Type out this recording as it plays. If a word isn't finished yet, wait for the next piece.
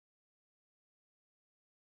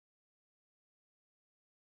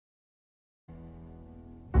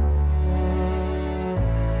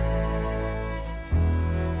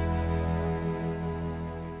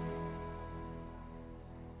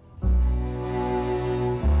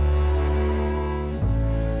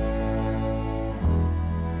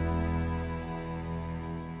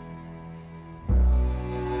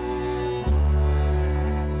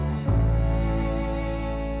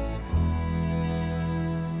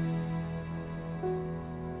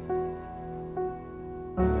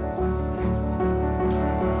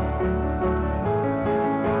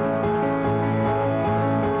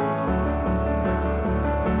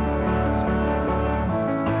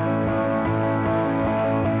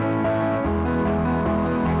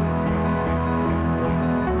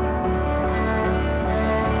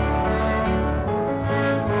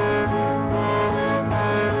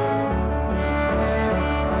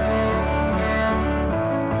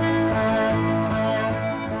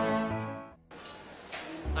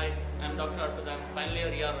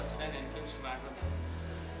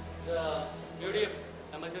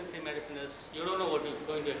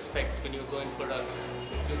going to expect when you go in for a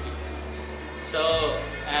duty. So,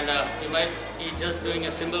 and you might be just doing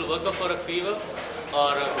a simple workup for a fever,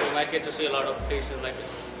 or you might get to see a lot of patients, like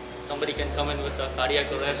somebody can come in with a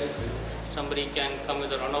cardiac arrest, somebody can come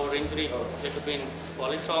with a run-over injury, they could be in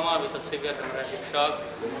polytrauma with a severe hemorrhagic shock,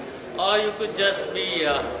 or you could just be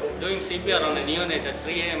doing CPR on a neonate at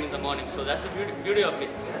 3 a.m. in the morning. So that's the beauty of it.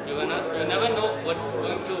 You never know what's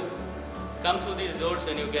going to come through these doors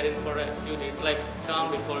when you get in for a duty. It's like calm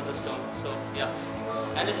before the storm. So yeah,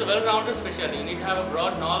 and it's a well-rounded specialty. You need to have a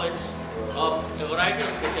broad knowledge of a variety of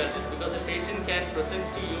specialties, because the patient can present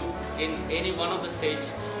to you in any one of the stages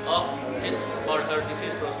of his or her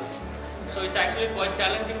disease process. So it's actually quite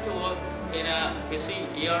challenging to work in a busy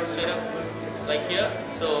ER setup like here.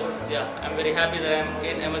 So yeah, I'm very happy that I'm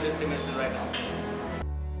in emergency medicine right now.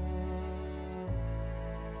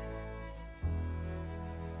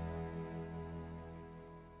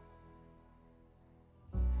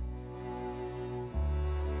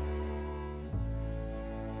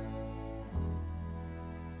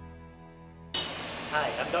 Hi,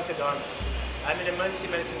 I'm Dr. Don. I'm an emergency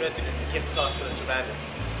medicine resident at KIMS Hospital, Trivandrum.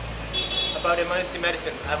 About emergency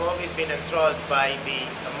medicine, I've always been enthralled by the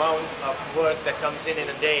amount of work that comes in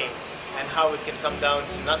a day and how it can come down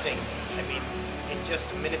to nothing. I mean, in just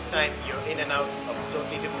a minute's time, you're in and out of a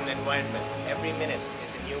totally different environment. Every minute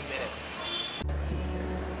is a new minute.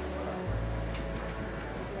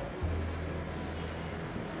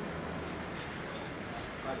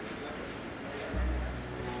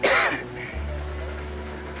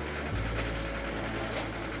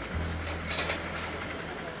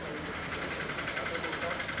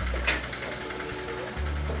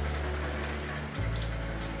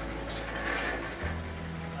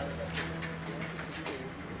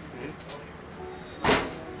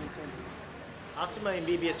 After my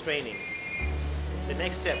MBBS training, the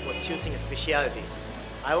next step was choosing a specialty.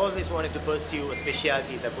 I always wanted to pursue a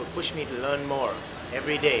specialty that would push me to learn more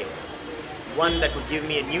every day. One that would give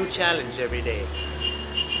me a new challenge every day.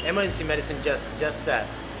 Emergency medicine just that.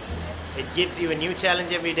 It gives you a new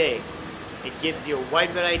challenge every day. It gives you a wide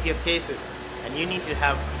variety of cases, and you need to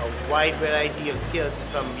have a wide variety of skills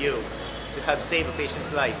from you to help save a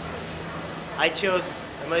patient's life. I chose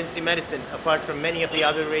emergency medicine apart from many of the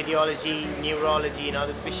other radiology, neurology and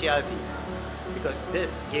other specialties, because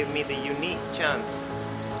this gave me the unique chance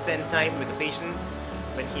to spend time with the patient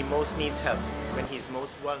when he most needs help, when he is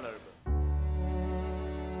most vulnerable.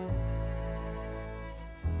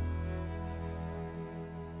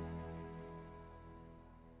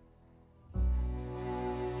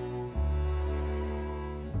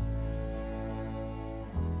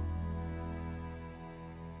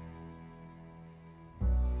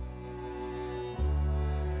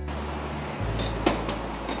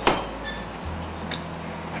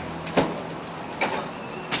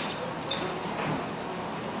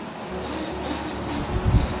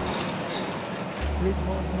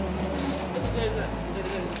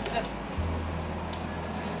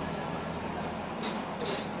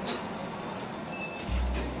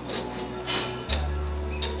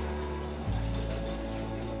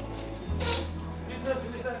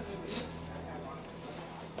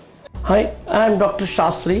 Hi, I am Dr.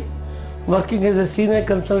 Shastri, working as a senior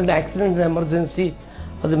consultant accident and emergency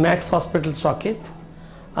for the Max Hospital, Saket.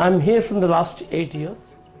 I am here from the last 8 years.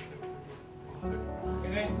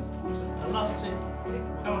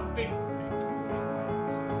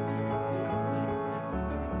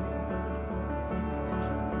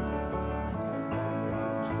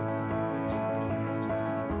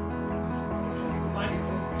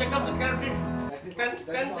 Check up the carotid. 10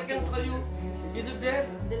 seconds for you. Is it there?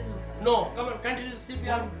 No. Come on, continue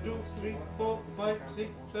CPR. 1, 2, 3, 4, 5, 6,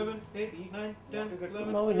 7, 8, 9, 10,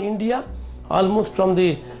 11. Now in India, almost from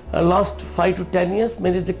the last 5 to 10 years,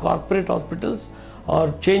 many of the corporate hospitals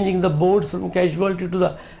are changing the boards from casualty to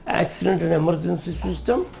the accident and emergency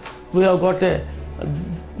system. We have got a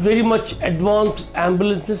very much advanced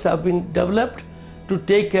ambulances have been developed to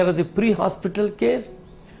take care of the pre-hospital care.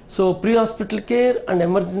 So pre-hospital care and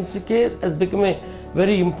emergency care has become a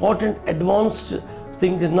very important advanced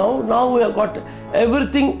thing now. We have got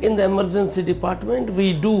everything in the emergency department.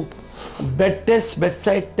 We do bed tests,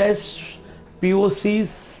 bedside tests, POCs,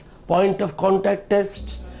 point of contact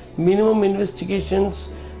tests, minimum investigations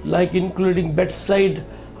like including bedside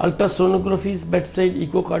ultrasonographies, bedside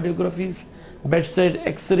echocardiographies, bedside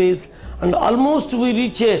x-rays, and almost we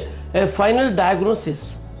reach a final diagnosis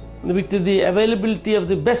with the availability of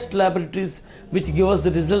the best laboratories which give us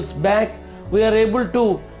the results back. We are able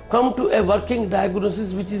to come to a working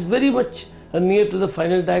diagnosis which is very much near to the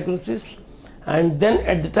final diagnosis, and then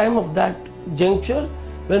at the time of that juncture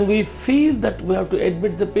When we feel that we have to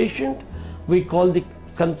admit the patient, we call the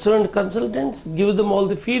concerned consultants, give them all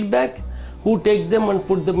the feedback, who take them and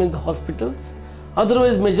put them in the hospitals.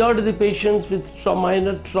 Otherwise, majority of the patients with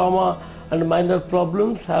minor trauma and minor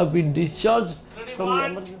problems have been discharged from the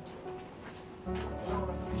emergency.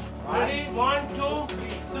 Ready? 1, 2,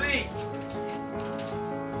 3.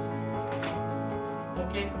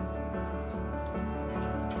 Okay.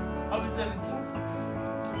 How is everything?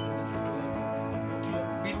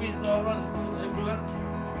 BP is normal, is regular,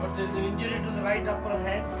 but there is an injury to the right upper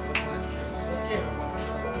hand. Okay.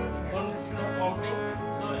 One is still pumping.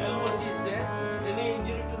 So LOC is there. Any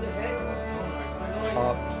injury to the head?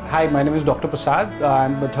 Hi, my name is Dr. Prasad.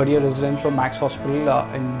 I'm a third-year resident from Max Hospital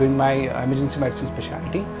and doing my emergency medicine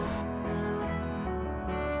specialty.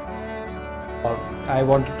 I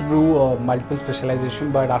wanted to do multiple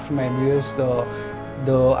specialization, but after my MBS,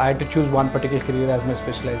 I had to choose one particular career as my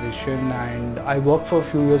specialization, and I worked for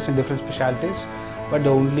a few years in different specialties. But the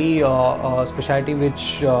only specialty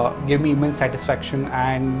which gave me immense satisfaction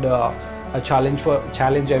and a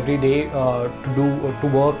challenge every day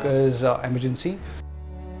to work is emergency.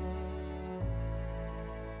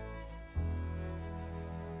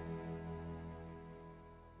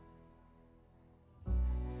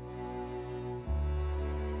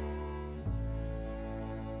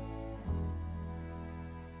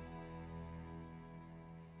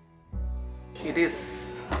 It is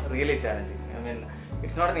really challenging. I mean,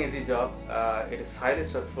 it's not an easy job. It is highly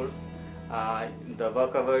stressful. The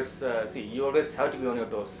work hours, see, you always have to be on your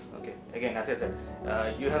toes. Okay. Again, as I said,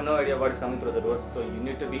 you have no idea what is coming through the doors, so you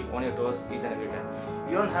need to be on your toes each and every time.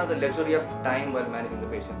 You don't have the luxury of time while managing the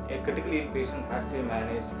patient. A critically ill patient has to be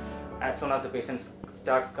managed as soon as the patient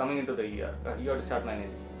starts coming into the ER. You have to start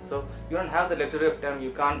managing. So you don't have the luxury of time.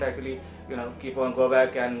 You can't actually, keep on go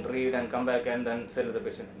back and read and come back and then sell to the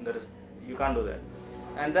patient. You can't do that.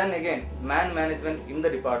 And then again, man management in the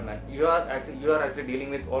department, you are actually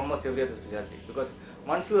dealing with almost every other specialty, because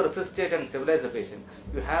once you resuscitate and stabilize the patient,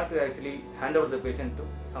 you have to actually hand over the patient to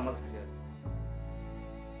some other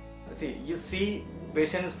specialty. See, you see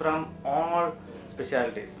patients from all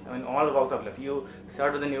specialties, I mean all walks of life. You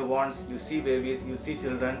start with the newborns, you see babies, you see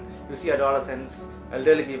children, you see adolescents,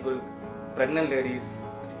 elderly people, pregnant ladies.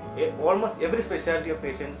 Almost every specialty of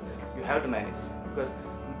patients you have to manage, because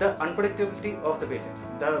the unpredictability of the patients.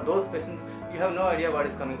 Those patients, you have no idea what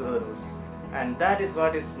is coming through the doors, and that is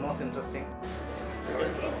what is most interesting.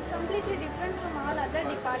 It's completely different from all other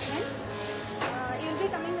departments. You'll be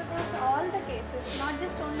coming across all the cases, not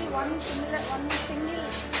just only one single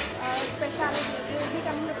specialty. You'll be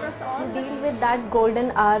coming across all. You deal with that golden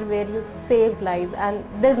hour where you save lives, and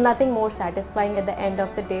there's nothing more satisfying at the end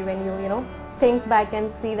of the day when you think back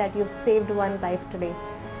and see that you've saved one life today.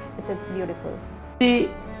 It's beautiful.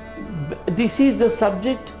 This is the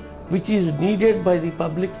subject which is needed by the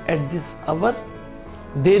public at this hour.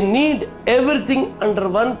 They need everything under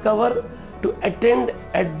one cover to attend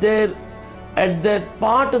at their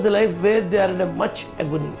part of the life where they are in a much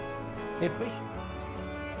agony. A patient.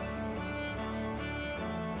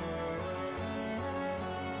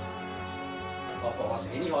 Of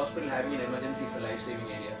any hospital having an emergency is a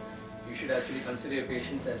life-saving area. You should actually consider your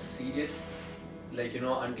patients as serious,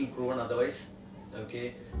 until proven otherwise.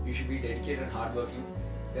 Okay, you should be dedicated and hardworking.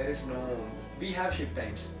 We have shift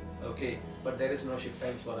times, okay, but there is no shift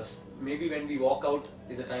times for us. Maybe when we walk out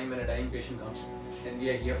is a time when a dying patient comes, and we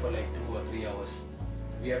are here for 2 or 3 hours.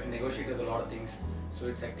 We have to negotiate with a lot of things, so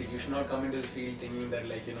it's hectic. You should not come into the field thinking that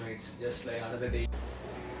it's just like another day.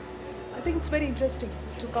 I think it's very interesting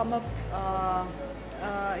to come up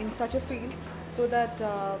in such a field, so that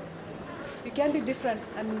we can be different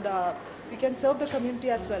and we can serve the community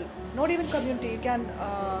as well. Not even community, you can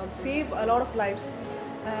save a lot of lives,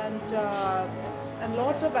 and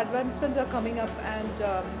lots of advancements are coming up,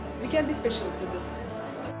 and we can be special with this.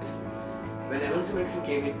 When emergency medicine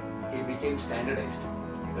came in, it became standardized.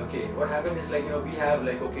 Okay, what happened is we have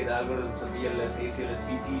the algorithms of BLS, ACLS,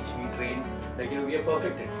 we teach, we train, we are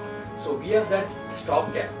perfected. So we have that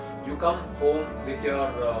stopgap. You come home with your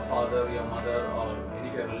father, your mother, or any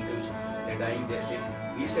of your relatives, they're dying, they're sick,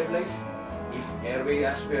 we stabilize. If airway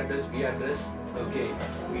has to be addressed, we address. Okay,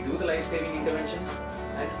 we do the life-saving interventions,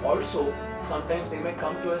 and also sometimes they might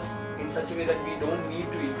come to us in such a way that we don't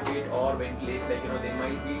need to intubate or ventilate. They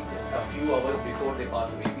might be a few hours before they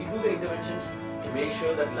pass away. We do the interventions to make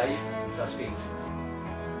sure that life sustains.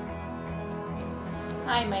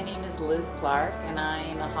 Hi, my name is Liz Clark, and I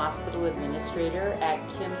am a hospital administrator at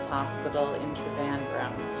Kim's Hospital in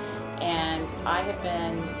Trivandrum. And I have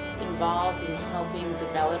been involved in helping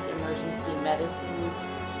develop emergency medicine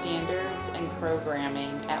standards and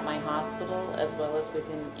programming at my hospital as well as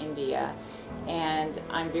within India. And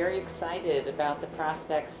I'm very excited about the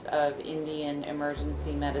prospects of Indian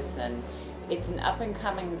emergency medicine. It's an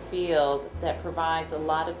up-and-coming field that provides a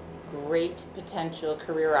lot of great potential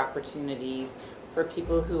career opportunities for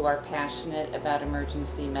people who are passionate about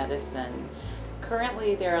emergency medicine.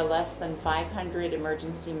 Currently, there are less than 500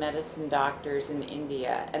 emergency medicine doctors in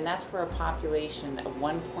India, and that's for a population of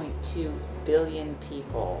 1.2 billion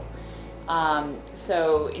people.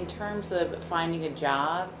 So in terms of finding a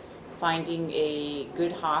job, finding a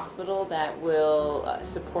good hospital that will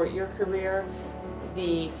support your career,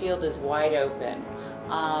 the field is wide open.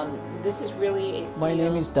 This is really a field. My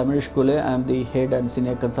name is Tamarish Kule. I am the head and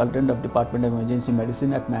senior consultant of Department of Emergency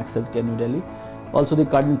Medicine at Max Healthcare, New Delhi. Also the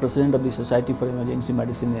current president of the Society for Emergency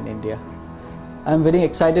Medicine in India. I am very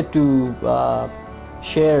excited to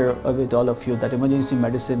share with all of you that emergency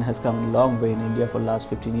medicine has come a long way in India for the last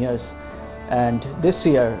 15 years. And this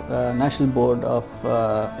year, National Board of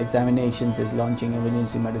Examinations is launching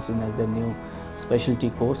emergency medicine as their new specialty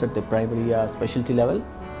course at the primary specialty level.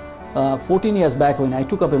 14 years back, when I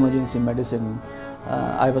took up emergency medicine,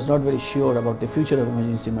 I was not very sure about the future of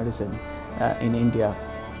emergency medicine in India.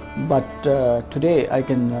 But today I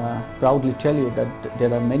can proudly tell you that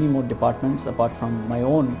there are many more departments apart from my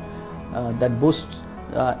own that boost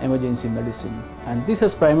emergency medicine. And this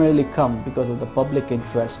has primarily come because of the public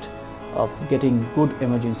interest of getting good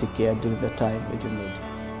emergency care during the time which you need.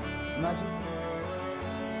 Imagine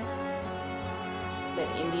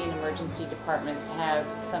that Indian emergency departments have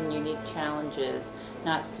some unique challenges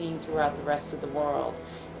not seen throughout the rest of the world.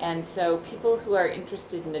 And so people who are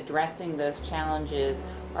interested in addressing those challenges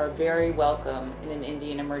are very welcome in an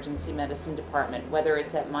Indian emergency medicine department, whether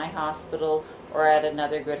it's at my hospital or at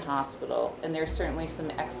another good hospital. And there's certainly some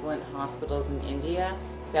excellent hospitals in India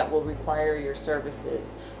that will require your services.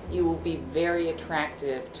 You will be very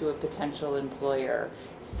attractive to a potential employer.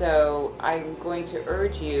 So I'm going to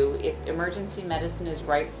urge you, if emergency medicine is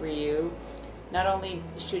right for you, not only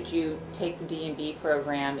should you take the DNB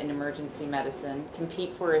program in emergency medicine,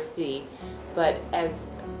 compete for a seat, but as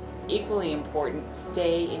equally important,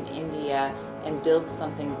 stay in India and build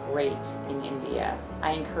something great in India.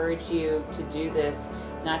 I encourage you to do this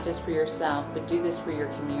not just for yourself, but do this for your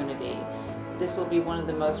community. This will be one of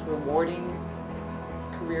the most rewarding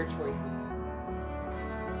career choices.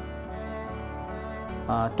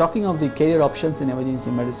 Talking of the career options in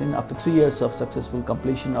emergency medicine, after 3 years of successful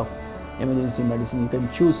completion of emergency medicine, you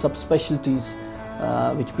can choose subspecialties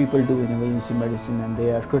which people do in emergency medicine, and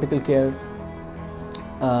they are critical care.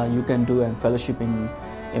 You can do a fellowship in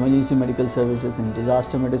emergency medical services, in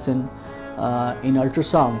disaster medicine, in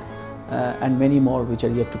ultrasound, and many more which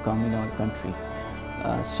are yet to come in our country.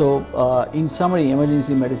 In summary,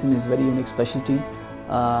 emergency medicine is a very unique specialty.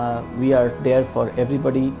 We are there for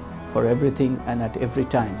everybody, for everything, and at every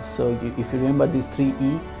time. So if you remember these 3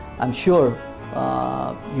 E, I'm sure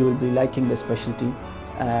you will be liking the specialty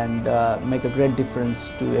and make a great difference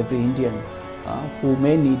to every Indian who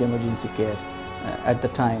may need emergency care at the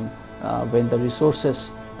time when the resources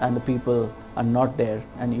and the people are not there,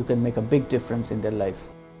 and you can make a big difference in their life.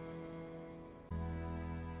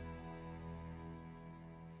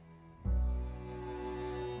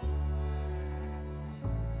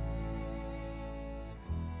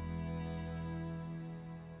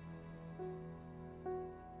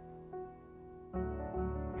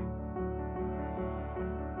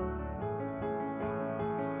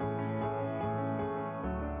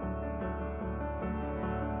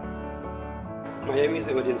 My aim is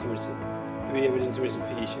emergency medicine, to be an emergency medicine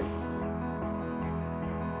physician.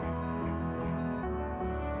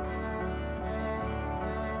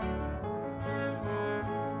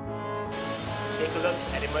 Take a look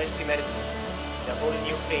at emergency medicine, the whole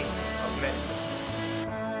new face of medicine.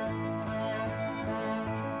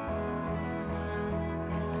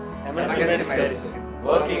 Emergency medicine,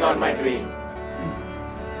 working on my dream.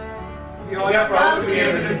 We are proud to be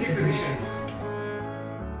emergency physicians.